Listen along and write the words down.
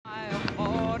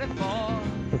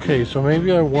Okay, so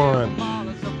maybe I want,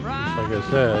 like I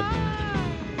said,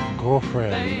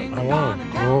 girlfriend. I want a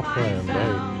girlfriend.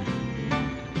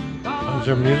 Is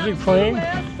there music playing?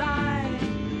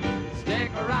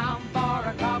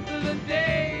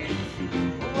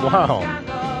 Wow.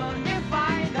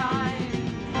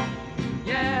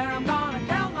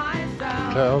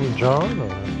 Is that Elton John?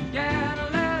 Or?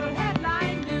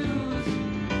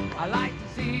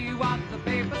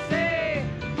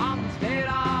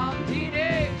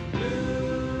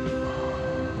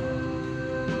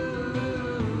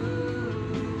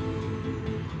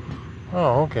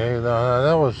 Oh, okay.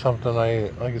 That was something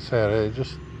like I said, it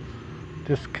just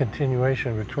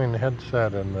discontinuation between the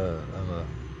headset and the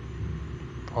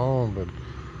phone. But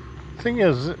the thing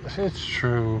is, it's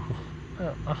true.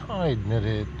 I admit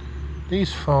it.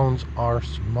 These phones are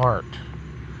smart.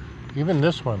 Even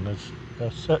this one, this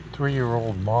set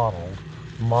 3-year-old model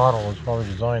is probably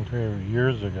designed 3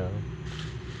 years ago.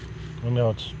 I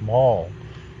know it's small,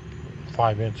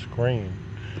 5-inch screen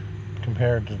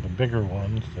compared to the bigger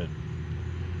ones that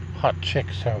hot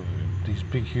chicks have. These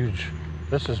big, huge.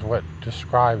 This is what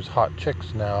describes hot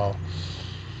chicks now.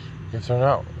 If they're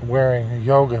not wearing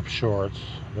yoga shorts,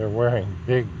 they're wearing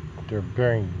very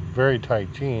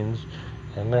tight jeans,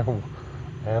 and they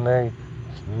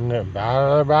in their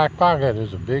back pocket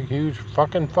is a big, huge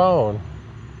fucking phone.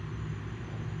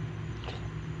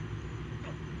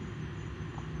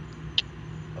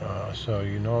 So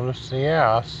you notice the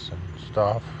ass and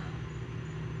stuff.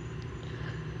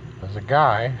 As a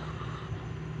guy.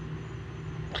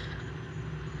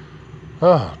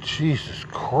 Oh, Jesus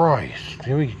Christ.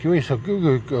 Give me some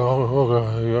here.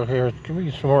 Give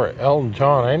me some more Elton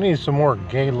John. I need some more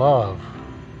gay love.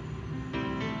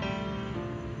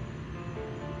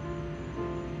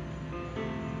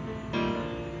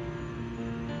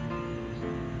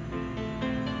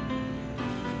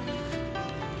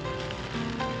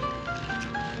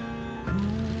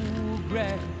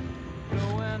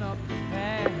 Blowing up the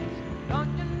past.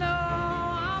 Don't you know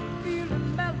I'm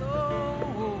feeling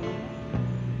mellow?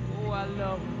 Oh, I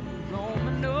love is on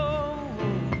my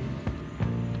nose.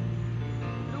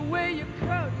 The way you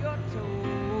curl your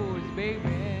toes, baby,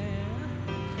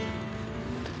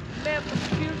 left me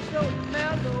feel so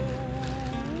mellow.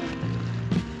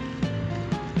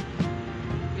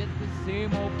 It's the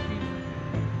same old feeling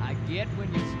I get when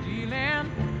you're stealing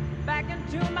back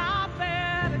into my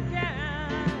bed again.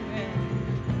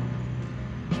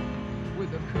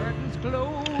 The curtains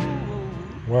closed.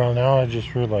 Well, now I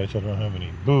just realized I don't have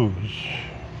any booze.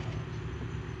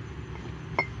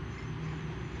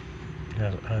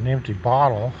 Got an empty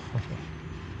bottle.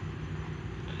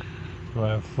 Do I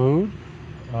have food?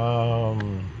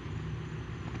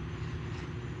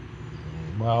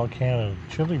 Well, a can of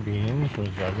chili beans,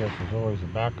 which I guess is always a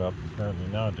backup apparently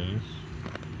nowadays.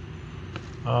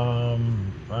 I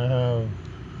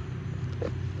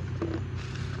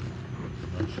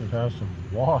should have some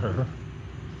water.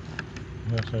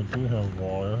 Yes, I do have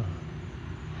water.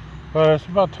 But it's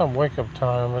about time wake up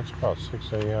time. It's about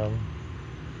 6 a.m.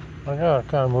 I gotta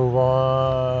kind of move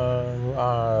on.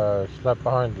 I slept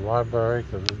behind the library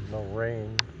because there's no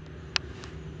rain.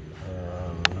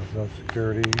 There's no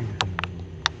security.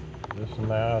 And this and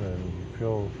that. And you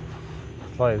feel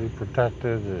slightly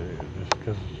protected just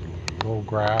because it's low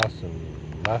grass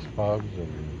and less bugs and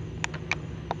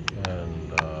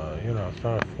it's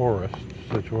not a forest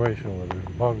situation where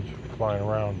there's bugs flying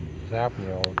around zapping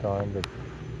you all the time, but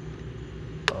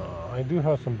I do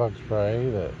have some bug spray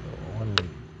that when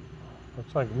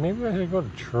it's like maybe I should go to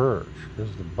church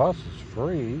because the bus is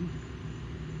free.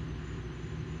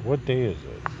 What day is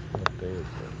it?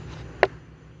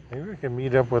 Maybe we can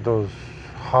meet up with those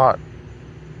hot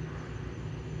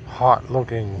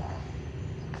looking.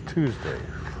 It's Tuesday.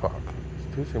 Fuck. It's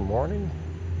Tuesday morning?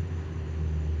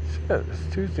 Shit, it's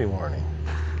Tuesday morning.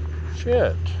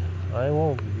 Shit. I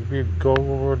won't go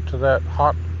over to that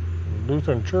hot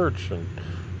Lutheran church in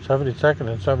 72nd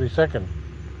and 72nd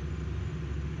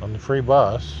on the free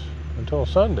bus until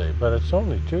Sunday, but it's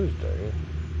only Tuesday.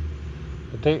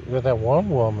 The date with that one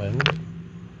woman,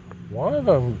 one of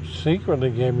them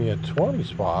secretly gave me a 20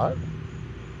 spot.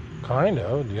 Kind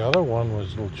of. The other one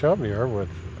was a little chubbier, which,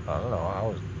 I don't know, I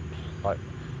was like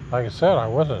I said, I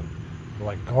wasn't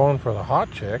like going for the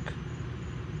hot chick.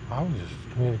 I was just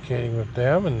communicating with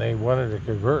them, and they wanted to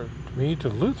convert me to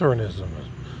Lutheranism.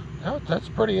 That's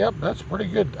pretty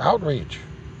good outreach.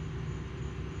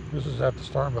 This is at the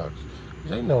Starbucks.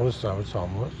 They noticed I was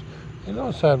homeless. They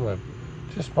noticed I had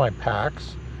my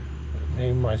packs,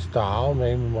 maybe my style,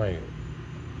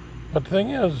 But the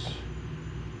thing is,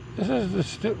 this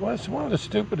is one of the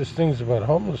stupidest things about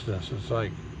homelessness. It's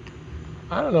like,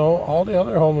 I don't know, all the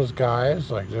other homeless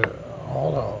guys, like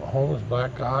all the homeless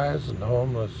black guys and the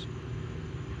homeless,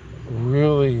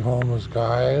 really homeless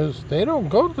guys, they don't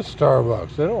go to the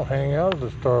Starbucks. They don't hang out at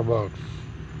the Starbucks.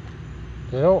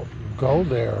 They don't go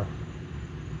there.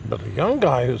 But the young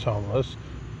guy who's homeless,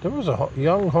 there was a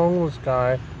young homeless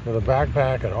guy with a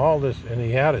backpack and all this, and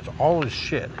he had all his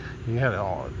shit. He had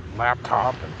a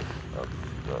laptop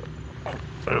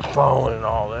and a phone and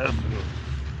all this.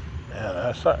 And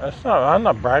that's not, I'm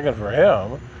not bragging for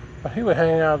him, but he would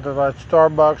hang out at that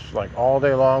Starbucks like all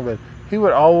day long, but he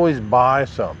would always buy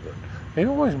something. He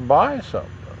would always buy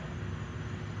something.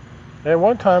 And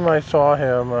one time I saw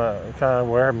him kind of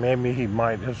where maybe he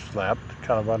might have slept,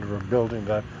 kind of under a building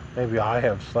that maybe I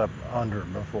have slept under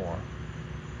before.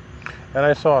 And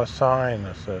I saw a sign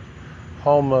that said,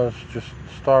 homeless, just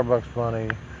Starbucks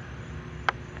money,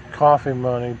 coffee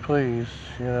money, please,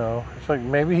 you know. It's like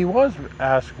maybe he was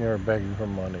asking or begging for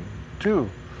money, too,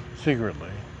 secretly.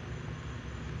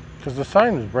 Because the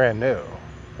sign was brand new,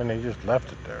 and he just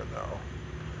left it there, though.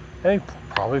 And he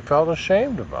probably felt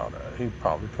ashamed about it.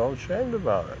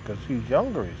 Because he's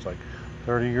younger. He's like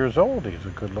 30 years old. He's a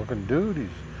good-looking dude.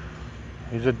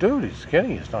 He's a dude. He's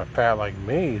skinny. He's not fat like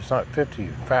me. He's not 50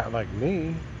 fat like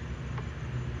me.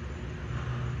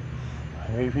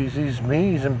 If he sees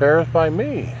me, he's embarrassed by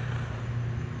me.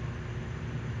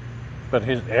 But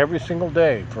every single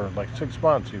day for like 6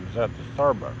 months, he was at the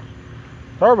Starbucks.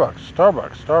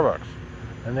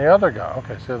 And the other guy,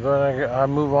 okay, so then I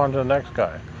move on to the next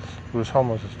guy who was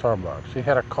homeless at Starbucks. He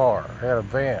had a car, he had a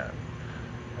van,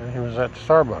 and he was at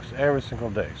Starbucks every single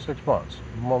day, 6 months,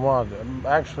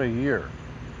 actually a year.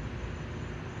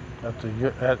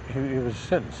 He was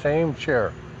sitting, same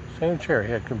chair. He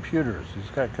had computers. He's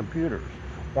got computers,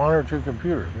 1 or 2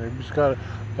 computers.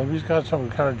 Maybe he's got some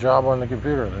kind of job on the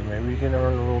computer. That maybe he can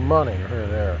earn a little money here or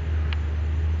there.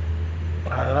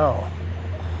 I don't know.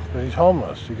 But he's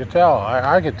homeless. You could tell.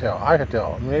 I could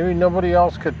tell. Maybe nobody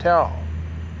else could tell,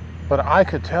 but I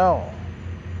could tell.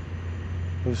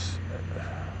 It's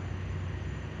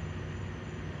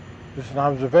an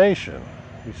observation.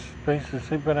 He's basically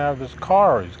sleeping out of his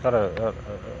car. He's got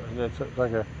it's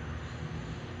like a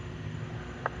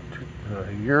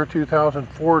year 2000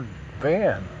 Ford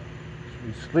van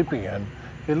he's sleeping in.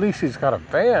 At least he's got a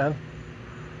van,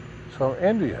 so I'm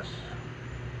envious.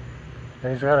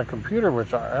 And he's got a computer,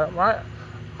 which if I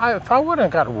wouldn't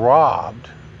have got robbed,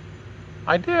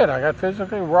 I did. I got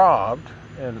physically robbed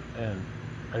in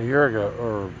a year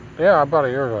ago, about a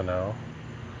year ago now.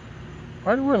 If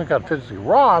I wouldn't have got physically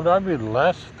robbed, I'd be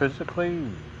less physically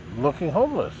looking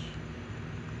homeless.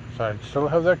 So I'd still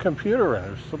have that computer and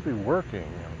it'd still be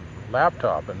working,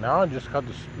 laptop. And now I just got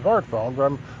the smartphone, but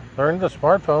I'm learning the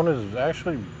smartphone is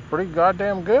actually pretty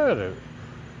goddamn good.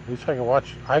 At least I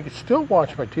can still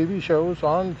watch my TV shows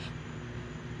on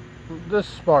this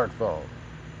smartphone.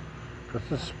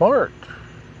 Because it's smart.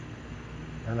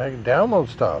 And I can download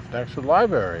stuff next to the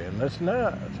library and this and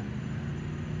that.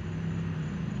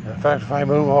 In fact, if I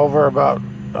move over about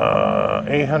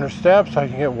 800 steps, I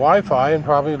can get Wi-Fi and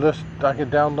probably I can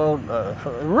download,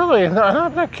 really,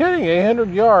 I'm not kidding,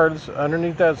 800 yards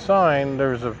underneath that sign,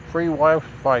 there's a free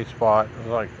Wi-Fi spot. It's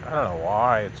like, I don't know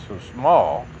why it's so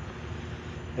small.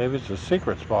 Maybe it's a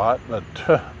secret spot, but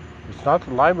it's not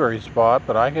the library spot,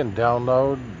 but I can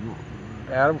download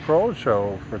Adam Carolla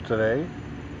show for today,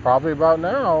 probably about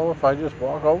now, if I just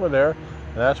walk over there.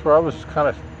 And that's where I was kind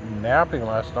of napping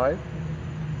last night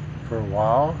for a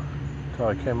while, until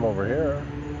I came over here.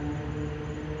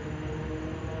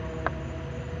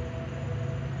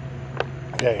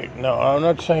 Okay, no, I'm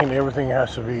not saying everything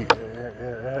has to be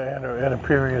in a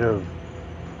period of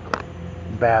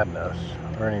badness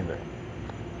or anything.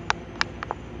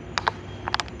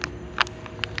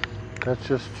 That's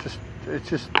it's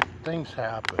just things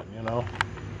happen, you know.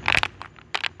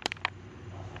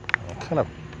 I kind of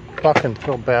fucking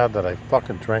feel bad that I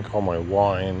fucking drank all my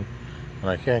wine, and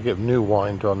I can't get new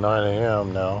wine till 9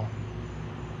 a.m. now.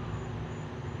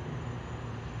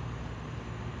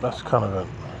 That's kind of it.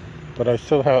 But I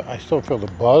still feel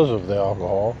the buzz of the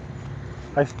alcohol.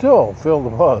 I still feel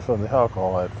the buzz of the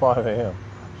alcohol at 5 a.m.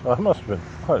 So I must have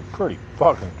been pretty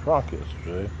fucking drunk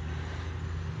yesterday.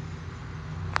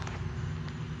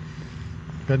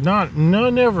 But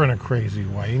never in a crazy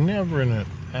way, never in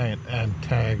an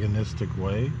antagonistic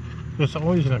way. It's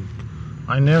always I'm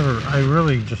an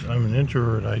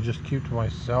introvert. I just keep to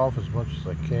myself as much as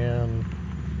I can.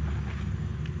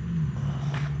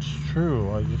 It's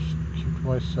true, I just keep to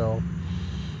myself.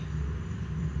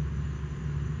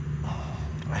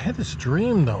 I had this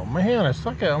dream though, man, I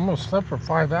almost slept for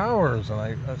 5 hours,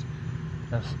 and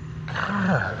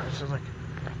God, it's just like,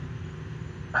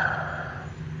 I'm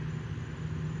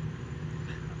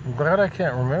glad I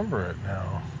can't remember it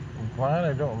now. I'm glad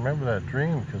I don't remember that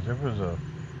dream because it was a.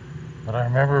 But I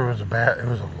remember it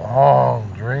was a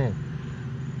long dream.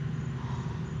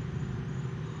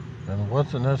 And it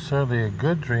wasn't necessarily a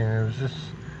good dream. It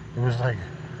was like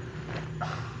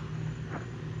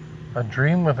a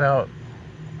dream without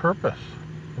purpose.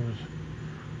 It was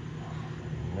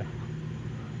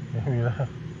maybe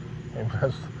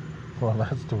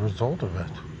that's the result of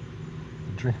it.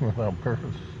 A dream without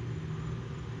purpose.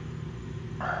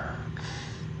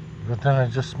 But then I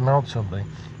just smelled something.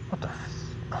 What the?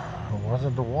 It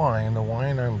wasn't the wine. The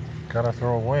wine I gotta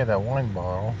throw away. That wine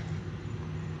bottle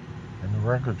in the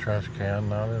regular trash can,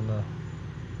 not in the.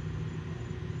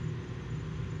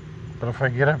 But if I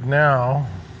get up now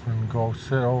and go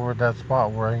sit over at that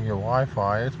spot where I can get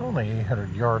Wi-Fi, it's only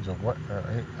 800 yards of what?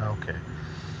 Okay,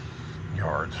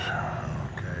 yards.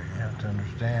 Okay, you have to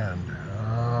understand.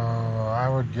 I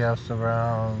would guess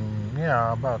around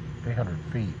about 800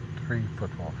 feet, 3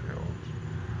 football fields.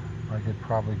 I could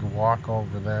probably walk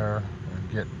over there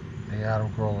and get the Adam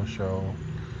Carolla show.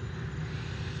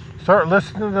 Start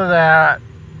listening to that.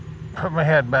 Put my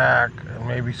head back and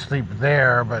maybe sleep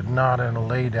there, but not in a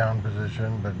lay down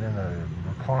position, but in a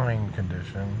reclining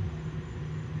condition.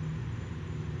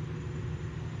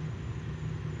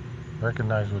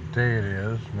 Recognize what day it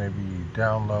is. Maybe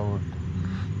download.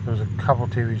 There's a couple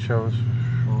TV shows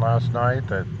from last night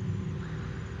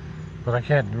but I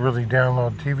can't really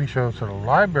download TV shows so the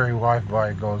library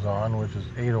Wi-Fi goes on, which is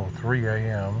 8:03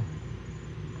 a.m.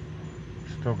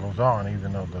 Still goes on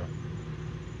even though the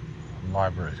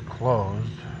library's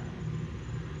closed.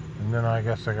 And then I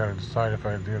guess I gotta decide if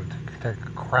I do take a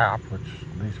crap, which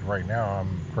at least right now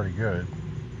I'm pretty good.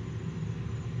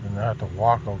 And I have to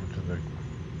walk over to the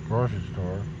grocery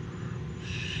store.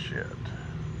 Shit.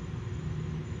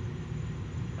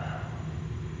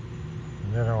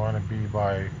 And then I want to be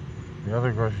by the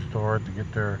other grocery store to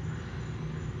get their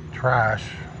trash.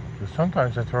 Because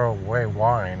sometimes they throw away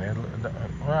wine. At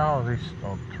least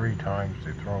 3 times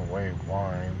they throw away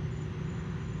wine.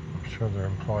 I'm sure their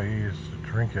employees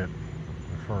drink it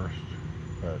first,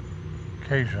 but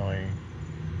occasionally,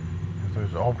 if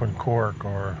there's open cork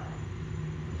or,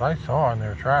 as I saw in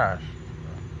their trash,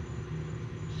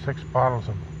 6 bottles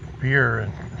of beer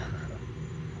and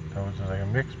that was like a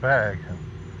mixed bag. And,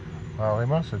 well, they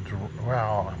must have.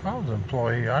 Well, if I was an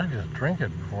employee, I'd just drink it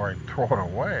before I throw it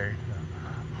away.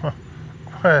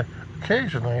 But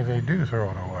occasionally they do throw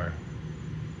it away.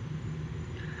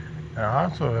 And I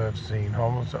also have seen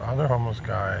other homeless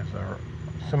guys or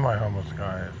semi-homeless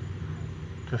guys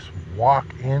just walk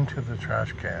into the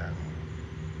trash can.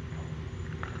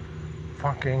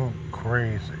 Fucking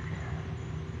crazy.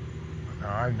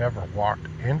 Now, I've never walked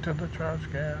into the trash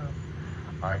can.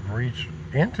 I've reached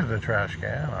into the trash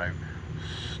can. I've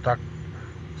stuck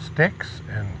sticks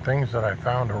and things that I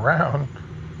found around,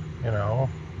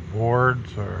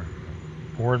 boards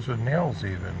with nails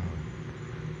even,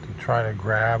 to try to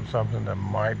grab something that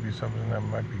might be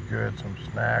good, some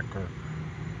snack, or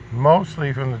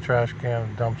mostly from the trash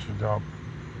can, dumpster dump.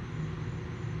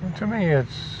 And to me,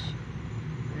 it's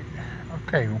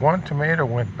okay. 1 tomato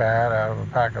went bad out of a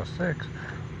pack of 6.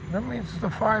 That means the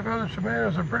 5 other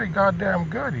tomatoes are pretty goddamn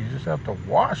good. You just have to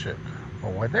wash it.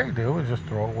 But what they do is just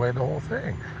throw away the whole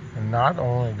thing. And not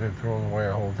only do they throw away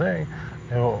the whole thing,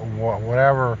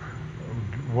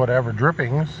 whatever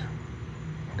drippings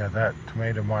that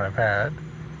tomato might have had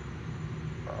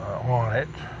on it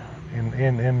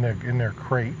in their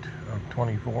crate of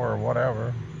 24 or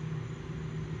whatever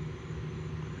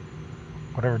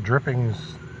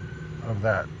drippings of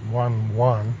that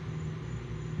one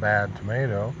bad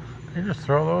tomato, they just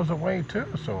throw those away too.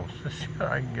 So it's just,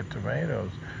 I can get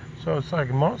tomatoes. So it's like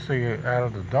mostly out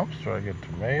of the dumpster I get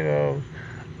tomatoes.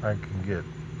 I can get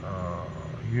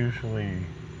usually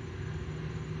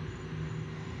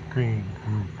green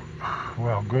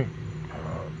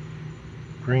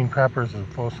peppers, and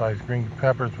full-size green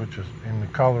peppers, which is in the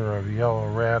color of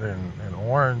yellow, red, and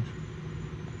orange.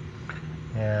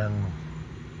 And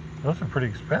those are pretty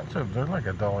expensive. They're like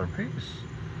 $1 a piece.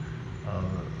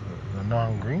 The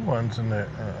non-green ones, and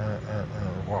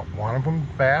one of them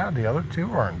bad, the other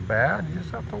 2 aren't bad. You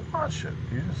just have to wash it.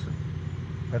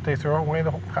 But they throw away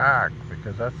the whole pack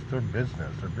because that's their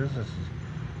business. Their business is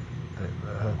the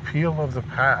appeal of the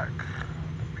pack.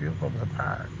 The appeal of the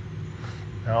pack.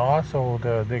 Now also,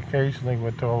 they occasionally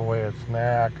would throw away a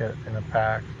snack in a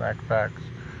pack, snack packs,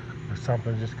 or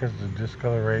something just because of the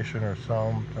discoloration or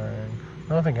something.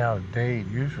 Nothing out of date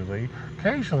usually.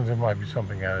 Occasionally there might be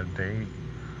something out of date,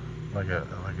 like a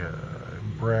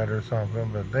bread or something,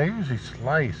 but they usually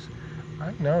slice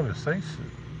I noticed I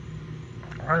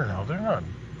don't know,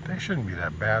 they shouldn't be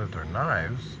that bad at their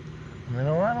knives. I mean,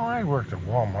 I worked at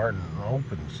Walmart and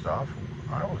opened stuff.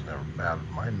 I was never bad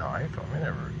at my knife.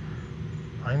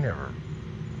 I never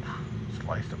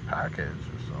sliced a package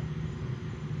or something.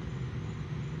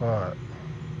 But,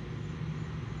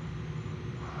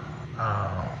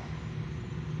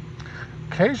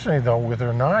 occasionally though, with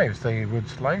their knives, they would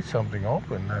slice something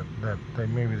open that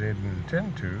maybe they didn't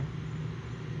intend to.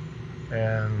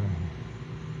 And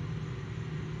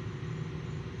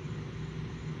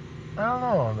I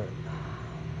don't know.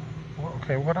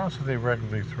 Okay, what else do they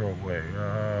regularly throw away?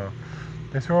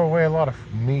 They throw away a lot of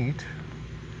meat.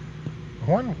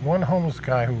 One homeless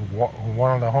guy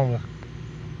one of the homeless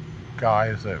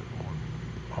guys that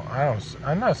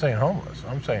I'm not saying homeless.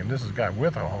 I'm saying this is a guy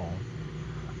with a home.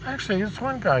 Actually, this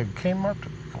one guy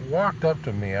walked up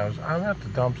to me. I'm at the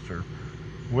dumpster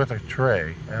with a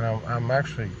tray, and I'm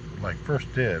actually like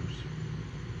first dibs.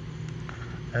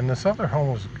 And this other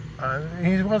homeless,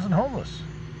 he wasn't homeless.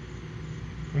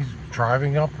 He's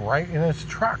driving up right in his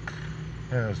truck,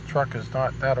 and his truck is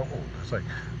not that old. It's like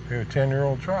maybe a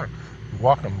 10-year-old truck. He's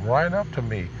walking right up to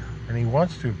me, and he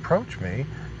wants to approach me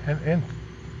and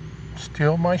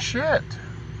steal my shit.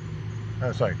 And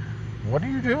it's like, what are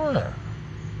you doing?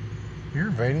 You're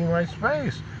invading my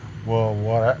space.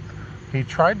 Well, he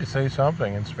tried to say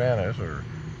something in Spanish, or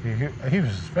he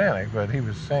was Hispanic, but he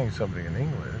was saying something in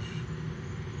English.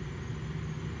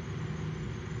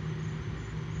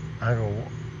 I go,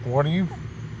 what are you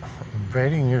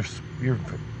invading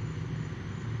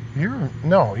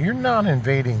no, you're not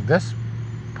invading this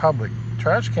public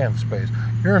trash can space.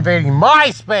 You're invading my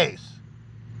space.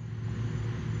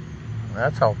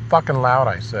 That's how fucking loud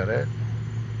I said it.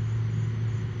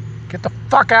 Get the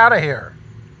fuck out of here.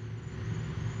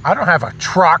 I don't have a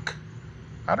truck.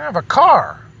 I don't have a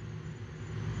car.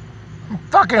 I'm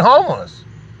fucking homeless.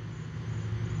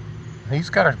 He's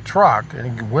got a truck,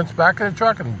 and he went back to the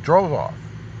truck and drove off.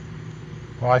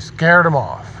 Well, I scared him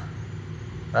off.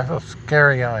 That's how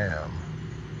scary I am.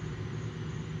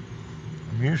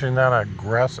 I'm usually not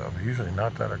aggressive. Usually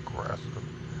not that aggressive.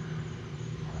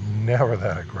 Never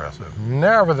that aggressive.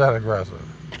 Never that aggressive.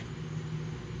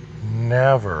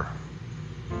 Never.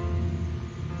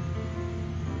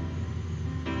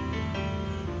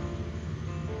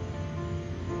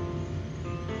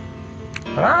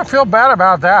 But I don't feel bad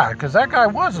about that, because that guy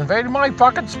was invading my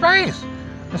fucking space.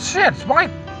 Shit, it's my.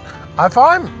 If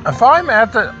I'm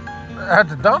at the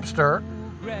dumpster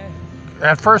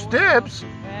at first dibs,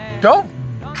 don't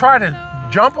try to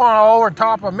jump on over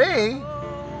top of me.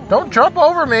 Don't jump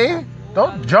over me.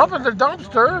 Don't jump in the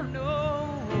dumpster.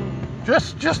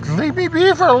 Just leave me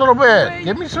be for a little bit.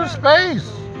 Give me some space.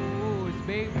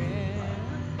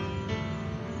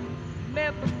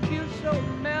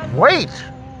 Wait.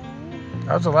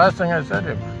 That was the last thing I said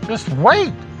to him. Just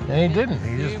wait. And he didn't.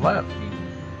 He just left.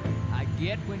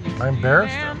 I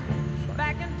embarrassed him.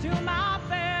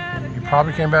 He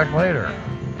probably came back later.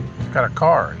 He's got a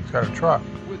car. He's got a truck.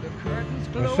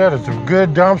 He said it's a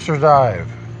good dumpster dive.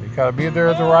 You got to be there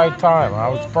at the right time. I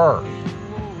was first.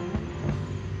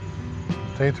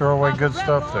 They throw away good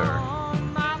stuff there.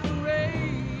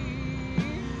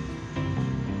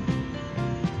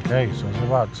 Okay, so it's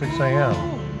about 6 a.m.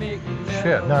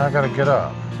 Shit, now I gotta get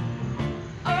up.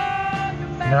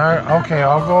 Now, okay,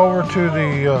 I'll go over to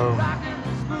the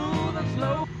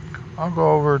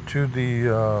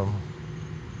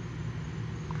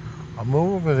I'll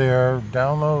move over there,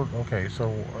 download. Okay,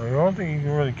 so the only thing you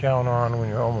can really count on when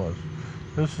you're homeless,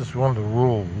 this is one of the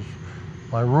rules.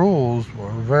 My rules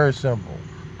were very simple.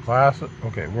 Where's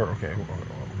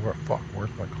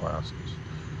my glasses?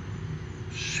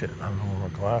 Shit, I don't know where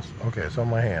my glasses. Okay, it's on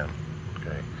my hand.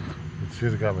 Okay, it's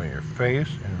either got them in your face,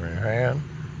 in your hand,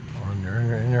 or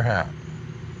in your hat.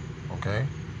 Okay,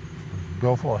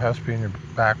 billfold has to be in your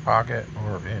back pocket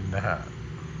or in the hat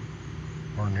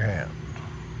or in your hand.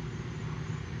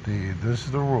 This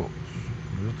is the rules.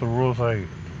 This is the rules I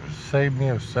saved me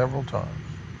of several times.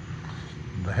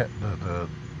 The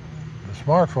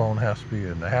smartphone has to be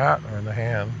in the hat or in the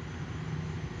hand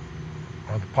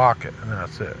or the pocket, and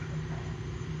that's it.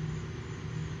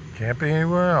 Can't be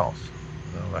anywhere else.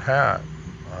 Now the hat,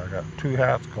 I got 2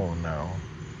 hats going now.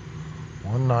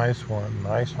 One nice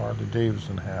Harley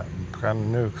Davidson hat, kind of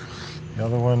new. The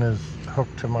other one is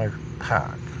hooked to my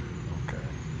pack. Okay.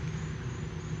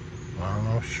 I'm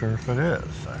not sure if it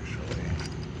is, actually.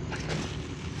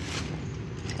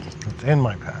 It's in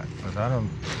my pack, but I don't.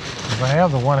 If I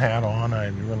have the one hat on,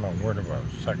 I'm not worried about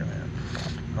the second hat.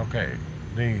 Okay.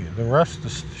 The rest,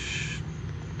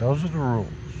 those are the rules.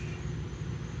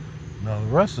 Now the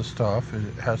rest of the stuff, it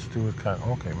has to do with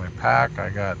okay, my pack, I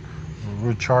got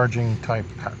recharging type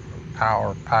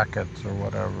power packets or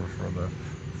whatever for the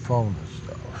phone and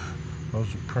stuff.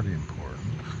 Those are pretty important.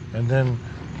 And then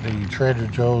the Trader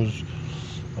Joe's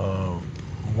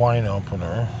wine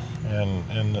opener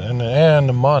and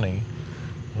the money.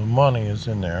 The money is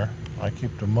in there. I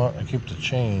keep the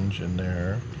change in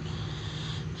there.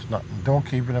 Don't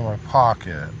keep it in my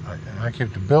pocket. I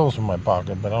keep the bills in my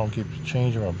pocket, but I don't keep the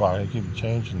change in my pocket. I keep the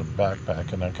change in the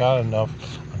backpack, and I got enough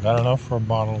for a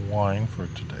bottle of wine for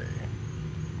today.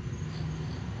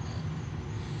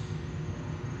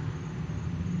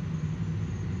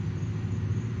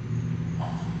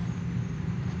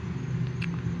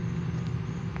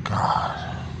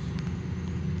 God,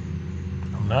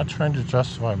 I'm not trying to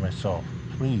justify myself.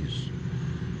 Please,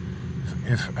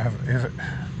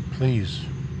 please.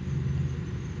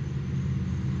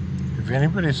 If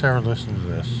anybody's ever listened to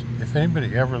this, if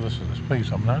anybody ever listens to this,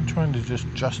 please, I'm not trying to just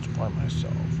justify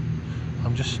myself.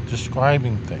 I'm just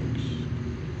describing things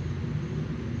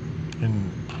and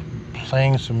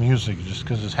playing some music just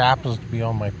because it happens to be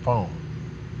on my phone.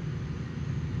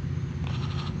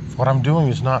 What I'm doing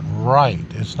is not right.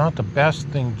 It's not the best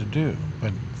thing to do.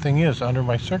 But the thing is, under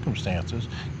my circumstances,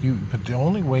 but the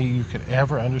only way you could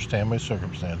ever understand my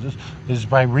circumstances is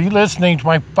by re-listening to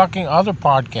my fucking other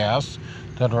podcasts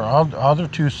that are on other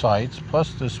two sites,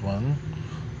 plus this one,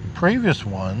 the previous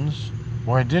ones,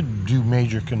 where I did do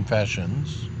major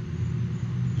confessions.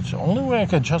 It's the only way I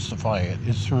could justify it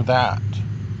is through that.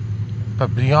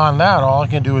 But beyond that, all I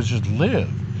can do is just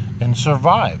live and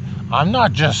survive. I'm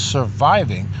not just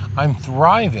surviving, I'm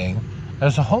thriving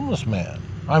as a homeless man.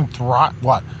 I'm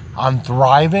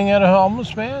thriving as a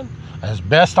homeless man? As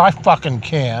best I fucking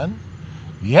can.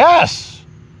 Yes!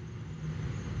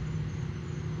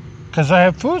 Because I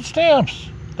have food stamps.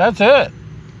 That's it.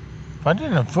 If I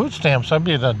didn't have food stamps, I'd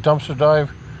be at a dumpster dive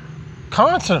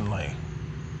constantly.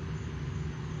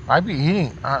 I'd be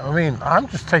eating, I'm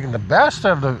just taking the best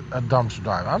out of a dumpster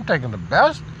dive. I'm taking the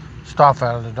best stuff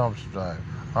out of the dumpster dive.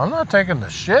 I'm not taking the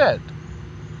shit.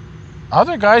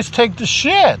 Other guys take the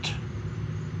shit.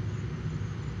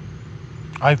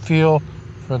 I feel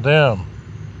for them.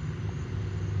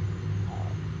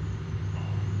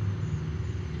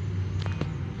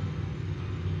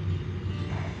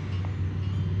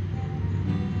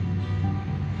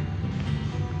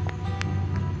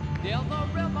 There's a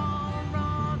river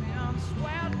running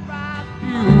sweat right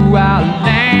through our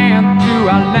land,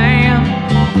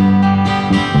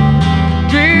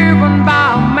 driven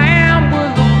by a man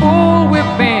with a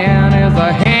bullwhip and has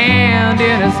a hand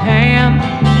in his hand.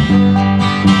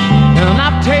 And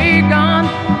I've taken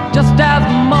just as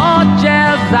much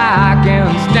as I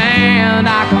can stand.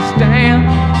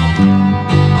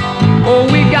 Oh,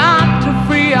 we got to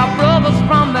free our brothers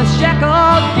from the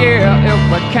shackles, yeah, if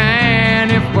we can.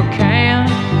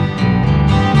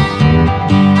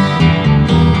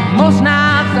 Most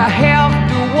nights I have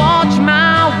to watch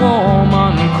my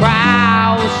woman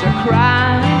cry, oh, she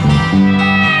cries.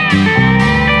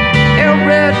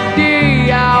 Every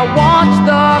day I watch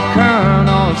the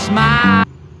colonel smile.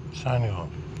 Signing off.